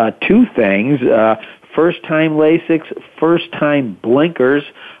 2 things. First-time Lasix, first-time blinkers,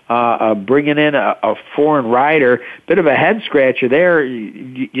 bringing in a foreign rider. Bit of a head-scratcher there.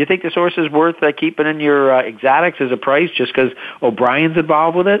 You think this horse is worth keeping in your exotics as a price just because O'Brien's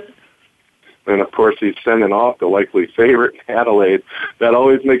involved with it? And, of course, he's sending off the likely favorite, Adelaide. That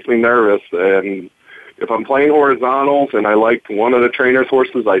always makes me nervous. And if I'm playing horizontals and I like one of the trainer's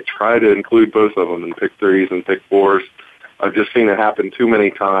horses, I try to include both of them and pick 3s and pick 4s. I've just seen it happen too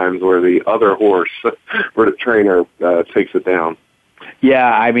many times where the other horse, where the trainer takes it down.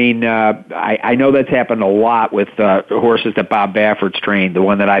 Yeah, I mean, I know that's happened a lot with horses that Bob Baffert's trained. The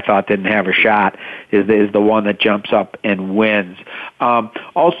one that I thought didn't have a shot is the one that jumps up and wins.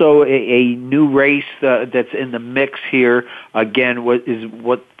 Also, a new race that's in the mix here, again, is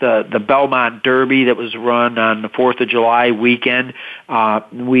the Belmont Derby that was run on the 4th of July weekend.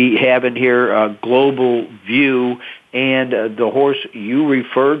 We have in here Global View, and the horse you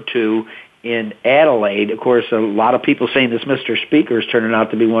referred to in Adelaide. Of course, a lot of people saying this Mr. Speaker is turning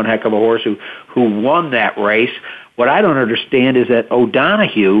out to be one heck of a horse who won that race. What I don't understand is that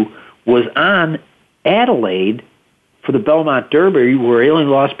O'Donoghue was on Adelaide for the Belmont Derby, where he only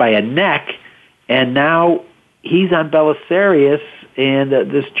lost by a neck, and now he's on Belisarius, and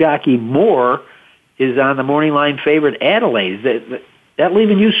this jockey Moore is on the morning line favorite Adelaide. Is that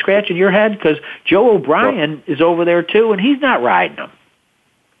leaving you scratching your head? Because Joe O'Brien is over there too, and he's not riding them.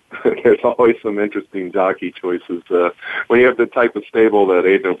 There's always some interesting jockey choices. When you have the type of stable that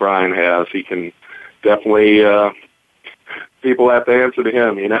Aidan O'Brien has, he can definitely, people have to answer to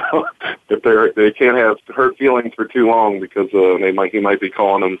him, you know, if they can't have hurt feelings for too long, because he might be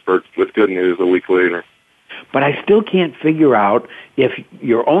calling them with good news a week later. But I still can't figure out if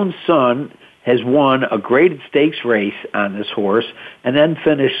your own son has won a graded stakes race on this horse and then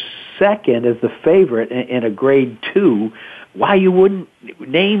finished second as the favorite in a grade 2, why you wouldn't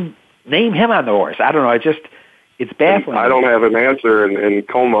name him on the horse. I don't know. It's baffling. I don't have an answer. And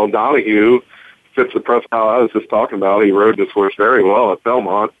Como Donahue fits the profile I was just talking about. He rode this horse very well at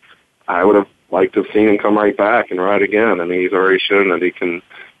Belmont. I would have liked to have seen him come right back and ride again. I mean, he's already shown that he can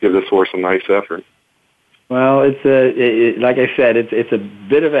give this horse a nice effort. Well, like I said, it's a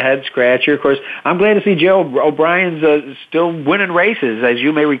bit of a head scratcher. Of course, I'm glad to see Joe O'Brien's still winning races. As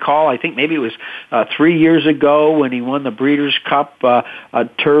you may recall, I think maybe it was 3 years ago when he won the Breeders' Cup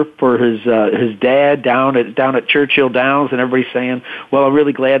turf for his dad down at Churchill Downs, and everybody's saying, "Well, I'm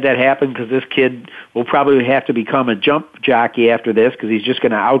really glad that happened because this kid will probably have to become a jump jockey after this because he's just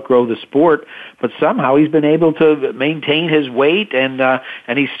going to outgrow the sport." But somehow he's been able to maintain his weight, and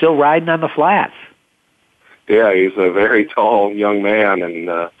he's still riding on the flats. Yeah, he's a very tall young man,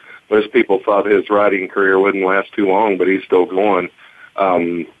 and most people thought his riding career wouldn't last too long, but he's still going.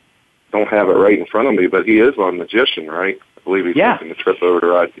 Don't have it right in front of me, but he is on Magician, right? I believe he's taking the trip over to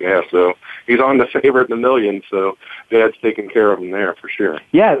ride. Yeah, so he's on the favorite in the million, so Dad's taking care of him there for sure.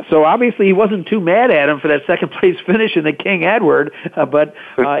 Yeah, so obviously he wasn't too mad at him for that second place finish in the King Edward, but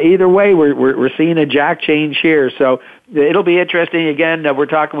either way, we're seeing a jock change here. So it'll be interesting. Again, we're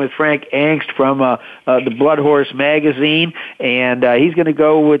talking with Frank Angst from the Blood Horse magazine, and he's going to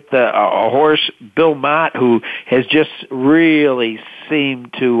go with a horse, Bill Mott, who has just really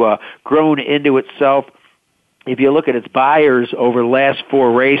seemed to grown into itself. If you look at its buyers over the last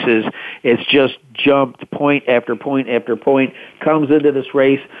 4 races, it's just jumped point after point after point. Comes into this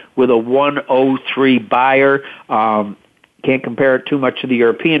race with a 103 buyer. Can't compare it too much to the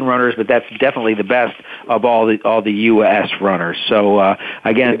European runners, but that's definitely the best of all the U.S. runners. So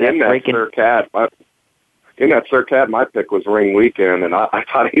again, in that Sir Cat, my pick was Ring Weekend, and I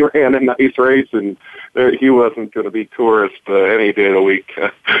thought he ran a nice race, and he wasn't going to be Tourist any day of the week.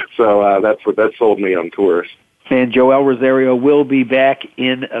 So that sold me on Tourist. And Joel Rosario will be back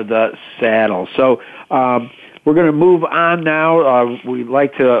in the saddle. So we're going to move on now. We'd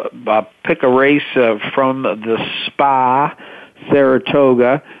like to pick a race from the Spa,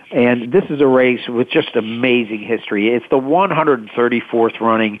 Saratoga, and this is a race with just amazing history. It's the 134th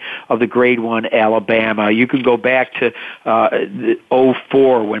running of the Gr.1 Alabama. You can go back to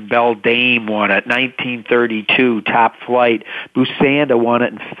 04 when Belle Dame won it, 1932, Top Flight. Busanda won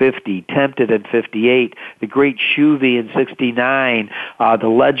it in 50, Tempted in 58, the Great Chuvy in 69, the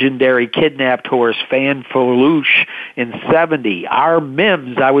legendary kidnapped horse Fan Falouche in 70, R.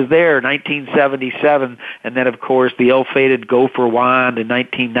 Mims, I was there, 1977, and then, of course, the ill-fated Gopher Wand in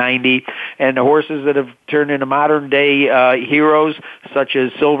 1990, and the horses that have turned into modern-day heroes, such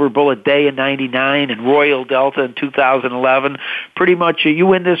as Silver Bullet Day in 99 and Royal Delta in 2011. Pretty much, you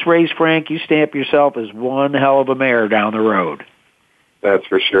win this race, Frank, you stamp yourself as one hell of a mare down the road. That's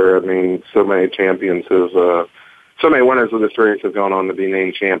for sure. I mean, so many champions so many winners of this race have gone on to be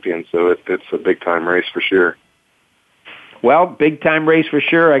named champions, so it's a big-time race for sure. Well, big-time race for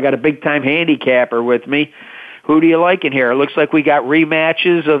sure. I got a big-time handicapper with me. Who do you like in here? It looks like we got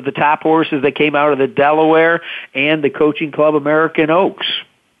rematches of the top horses that came out of the Delaware and the Coaching Club American Oaks.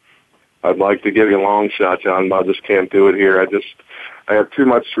 I'd like to give you a long shot, John, but I just can't do it here. I have too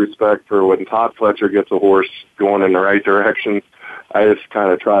much respect for when Todd Fletcher gets a horse going in the right direction. I just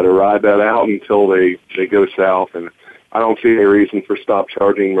kind of try to ride that out until they go south. And I don't see any reason for Stop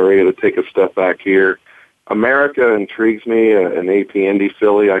Charging Maria to take a step back here. America intrigues me, an AP Indy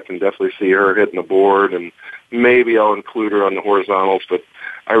filly. I can definitely see her hitting the board, and maybe I'll include her on the horizontals, but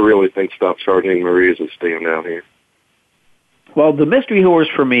I really think Stop Charging Maria is a standout here. Well, the mystery horse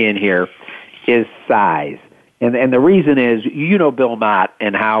for me in here is size. And the reason is, you know Bill Mott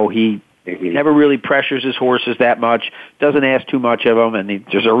and how he never really pressures his horses that much, doesn't ask too much of them, and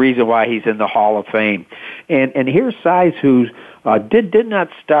there's a reason why he's in the Hall of Fame. And here's Size, who did not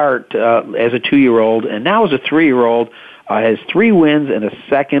start as a 2-year-old, and now as a 3-year-old, has 3 wins and a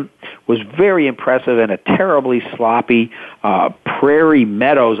second, was very impressive in a terribly sloppy Prairie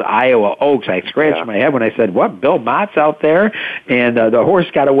Meadows, Iowa Oaks. I scratched my head when I said, what, Bill Mott's out there? And the horse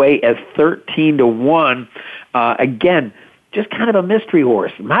got away at 13-1. Again, just kind of a mystery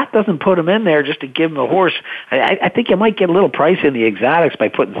horse. Mott doesn't put him in there just to give him a horse. I think you might get a little price in the exotics by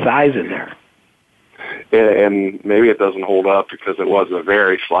putting Size in there. And maybe it doesn't hold up because it was a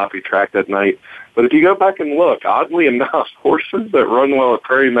very sloppy track that night. But if you go back and look, oddly enough, horses that run well at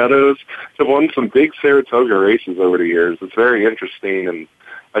Prairie Meadows have won some big Saratoga races over the years. It's very interesting, and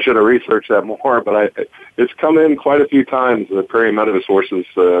I should have researched that more, but it's come in quite a few times, the Prairie Meadows horses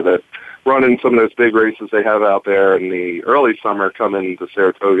that run in some of those big races they have out there in the early summer, come into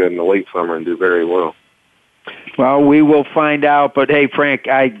Saratoga in the late summer and do very well. Well, we will find out. But, hey, Frank,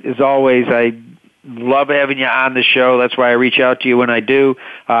 as always, I love having you on the show. That's why I reach out to you when I do.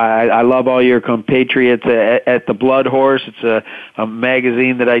 I love all your compatriots at the Blood Horse. It's a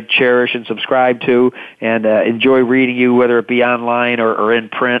magazine that I cherish and subscribe to, and enjoy reading you, whether it be online or in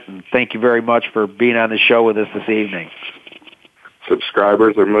print. And thank you very much for being on the show with us this evening.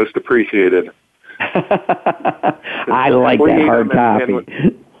 Subscribers are most appreciated. I like that hard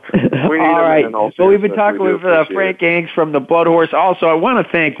copy. All right. So we've been talking with Frank Angst from the Blood Horse. Also, I want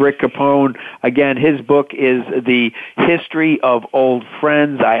to thank Rick Capone. Again, his book is The History of Old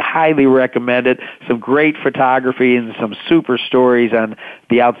Friends. I highly recommend it. Some great photography and some super stories on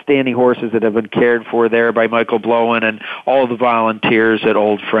the outstanding horses that have been cared for there by Michael Blowen and all the volunteers at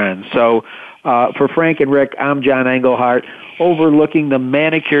Old Friends. So for Frank and Rick, I'm John Englehart, overlooking the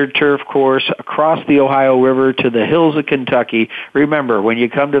manicured turf course across the Ohio River to the hills of Kentucky. Remember, when you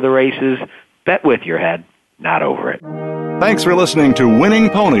come to the races, bet with your head, not over it. Thanks for listening to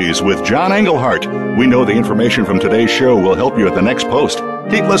Winning Ponies with John Englehart. We know the information from today's show will help you at the next post.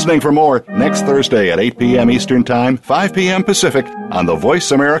 Keep listening for more next Thursday at 8 p.m. Eastern Time, 5 p.m. Pacific on the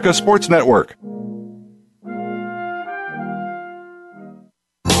Voice America Sports Network.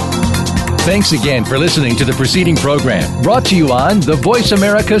 Thanks again for listening to the preceding program, brought to you on the Voice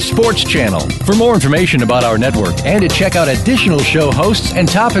America Sports Channel. For more information about our network and to check out additional show hosts and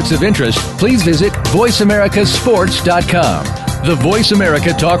topics of interest, please visit voiceamericasports.com. The Voice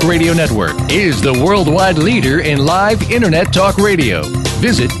America Talk Radio Network is the worldwide leader in live Internet talk radio.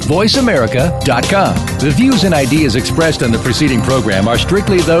 Visit voiceamerica.com. The views and ideas expressed on the preceding program are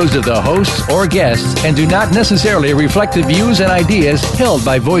strictly those of the hosts or guests and do not necessarily reflect the views and ideas held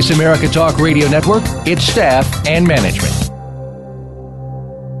by Voice America Talk Radio Network, its staff, and management.